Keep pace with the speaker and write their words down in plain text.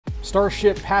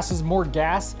Starship passes more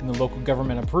gas and the local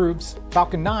government approves.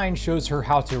 Falcon 9 shows her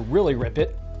how to really rip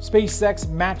it. SpaceX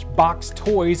Matchbox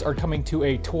toys are coming to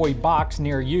a toy box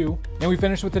near you. And we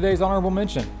finish with today's honorable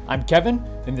mention. I'm Kevin,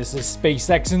 and this is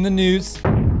SpaceX in the News.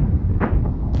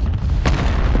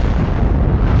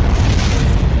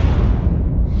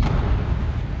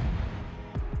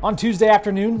 On Tuesday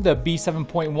afternoon, the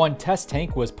B-7.1 test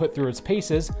tank was put through its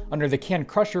paces under the can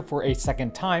crusher for a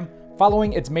second time,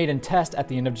 following its maiden test at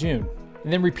the end of June,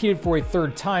 and then repeated for a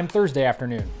third time Thursday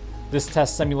afternoon. This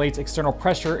test simulates external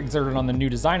pressure exerted on the new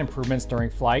design improvements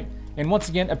during flight, and once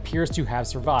again appears to have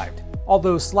survived,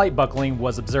 although slight buckling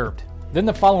was observed. Then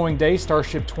the following day,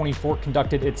 Starship 24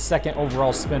 conducted its second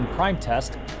overall spin prime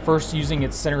test, first using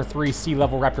its center 3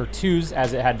 sea-level Raptor 2s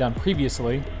as it had done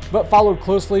previously, but followed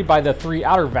closely by the 3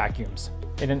 outer vacuums,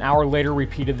 and an hour later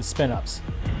repeated the spin-ups.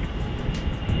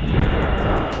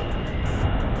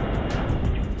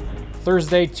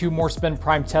 Thursday, 2 more spin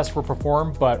prime tests were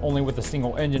performed, but only with a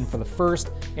single engine for the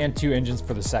first and 2 engines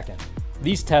for the second.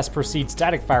 These tests precede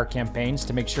static fire campaigns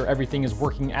to make sure everything is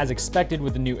working as expected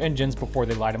with the new engines before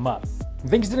they light them up.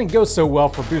 Things didn't go so well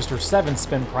for Booster 7's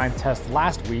spin prime test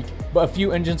last week, but a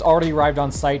few engines already arrived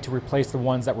on site to replace the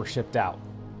ones that were shipped out.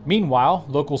 Meanwhile,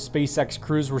 local SpaceX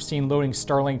crews were seen loading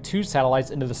Starlink 2 satellites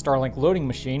into the Starlink loading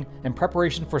machine in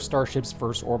preparation for Starship's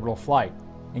first orbital flight.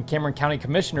 And Cameron County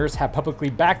commissioners have publicly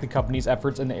backed the company's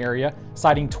efforts in the area,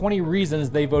 citing 20 reasons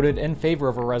they voted in favor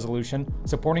of a resolution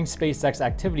supporting SpaceX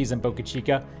activities in Boca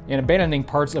Chica and abandoning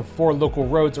parts of 4 local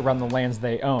roads around the lands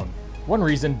they own. One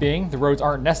reason being the roads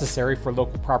aren't necessary for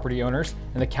local property owners,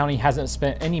 and the county hasn't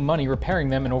spent any money repairing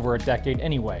them in over a decade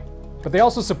anyway. But they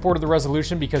also supported the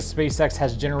resolution because SpaceX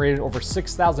has generated over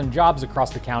 6,000 jobs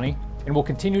across the county and will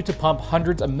continue to pump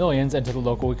hundreds of millions into the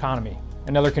local economy.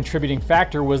 Another contributing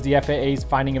factor was the FAA's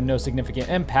finding of no significant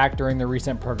impact during the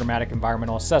recent programmatic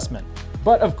environmental assessment.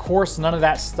 But of course, none of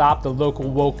that stopped the local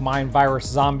woke mind virus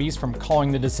zombies from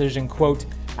calling the decision, quote,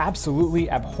 absolutely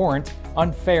abhorrent,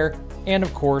 unfair, and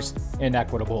of course,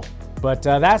 inequitable. But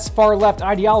that's far left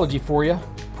ideology for you.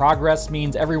 Progress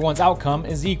means everyone's outcome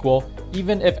is equal,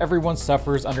 even if everyone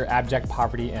suffers under abject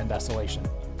poverty and desolation.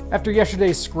 After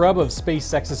yesterday's scrub of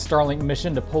SpaceX's Starlink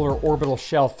mission to Polar Orbital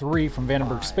Shell 3 from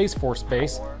Vandenberg Space Force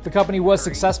Base, the company was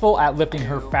successful at lifting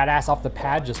her fat ass off the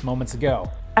pad just moments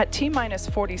ago. At T-minus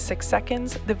 46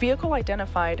 seconds, the vehicle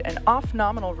identified an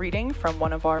off-nominal reading from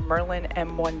one of our Merlin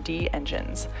M1D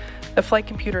engines. The flight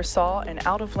computer saw an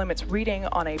out-of-limits reading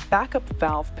on a backup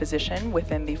valve position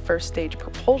within the first stage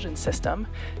propulsion system,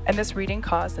 and this reading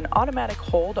caused an automatic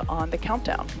hold on the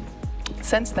countdown.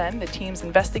 Since then, the teams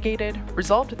investigated,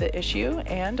 resolved the issue,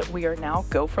 and we are now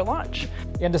go for launch.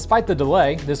 And despite the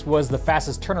delay, this was the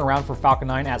fastest turnaround for Falcon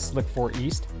 9 at Slick 4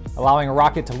 East, allowing a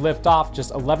rocket to lift off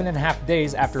just 11.5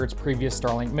 days after its previous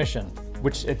Starlink mission,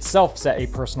 which itself set a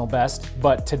personal best,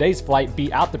 but today's flight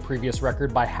beat out the previous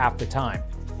record by half the time.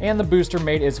 And the booster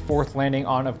made its 4th landing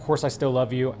on Of Course I Still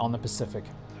Love You on the Pacific.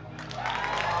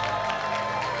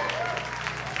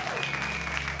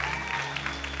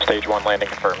 Stage 1 landing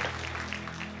confirmed.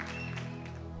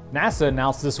 NASA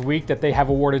announced this week that they have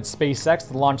awarded SpaceX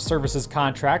the launch services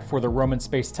contract for the Roman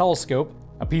Space Telescope,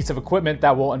 a piece of equipment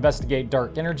that will investigate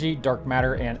dark energy, dark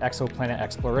matter, and exoplanet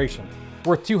exploration.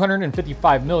 Worth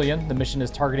 $255 million, the mission is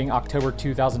targeting October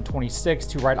 2026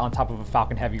 to ride on top of a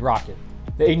Falcon Heavy rocket.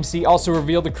 The agency also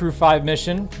revealed the Crew 5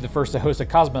 mission, the first to host a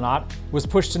cosmonaut, was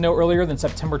pushed to no earlier than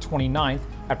September 29th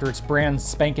after its brand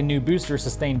spanking new booster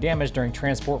sustained damage during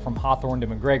transport from Hawthorne to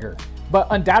McGregor. But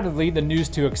undoubtedly, the news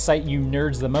to excite you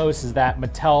nerds the most is that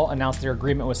Mattel announced their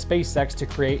agreement with SpaceX to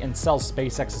create and sell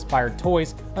SpaceX-inspired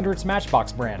toys under its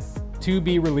Matchbox brand, to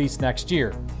be released next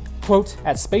year. Quote,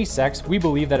 at SpaceX, we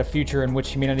believe that a future in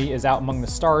which humanity is out among the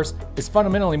stars is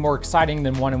fundamentally more exciting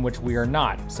than one in which we are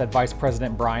not, said Vice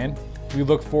President Brian. We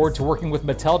look forward to working with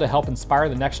Mattel to help inspire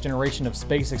the next generation of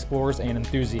space explorers and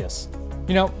enthusiasts.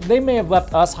 You know, they may have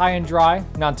left us high and dry,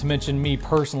 not to mention me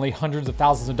personally hundreds of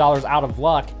thousands of dollars out of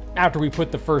luck after we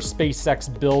put the first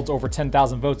SpaceX builds over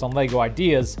 10,000 votes on LEGO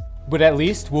Ideas, but at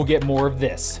least we'll get more of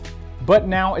this. But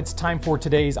now it's time for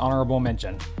today's honorable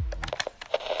mention.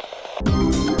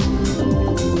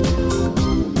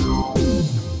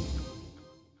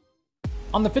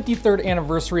 On the 53rd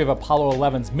anniversary of Apollo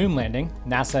 11's moon landing,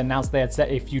 NASA announced they had set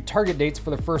a few target dates for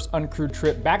the first uncrewed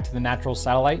trip back to the natural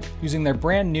satellite using their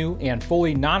brand new and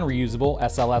fully non-reusable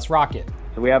SLS rocket.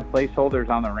 So we have placeholders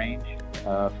on the range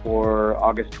for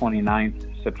August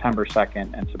 29th, September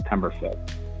 2nd, and September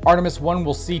 5th. Artemis 1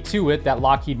 will see to it that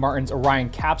Lockheed Martin's Orion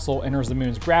capsule enters the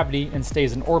moon's gravity and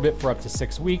stays in orbit for up to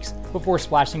 6 weeks before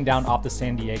splashing down off the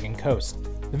San Diegan coast.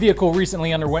 The vehicle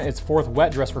recently underwent its 4th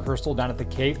wet dress rehearsal down at the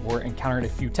Cape, where it encountered a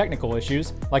few technical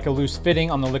issues, like a loose fitting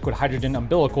on the liquid hydrogen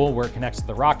umbilical where it connects to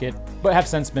the rocket, but have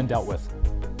since been dealt with.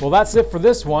 Well, that's it for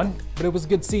this one, but it was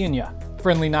good seeing ya.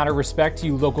 Friendly nod of respect to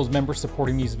you Locals members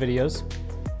supporting these videos.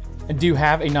 And do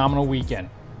have a nominal weekend.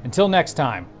 Until next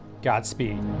time,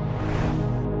 Godspeed.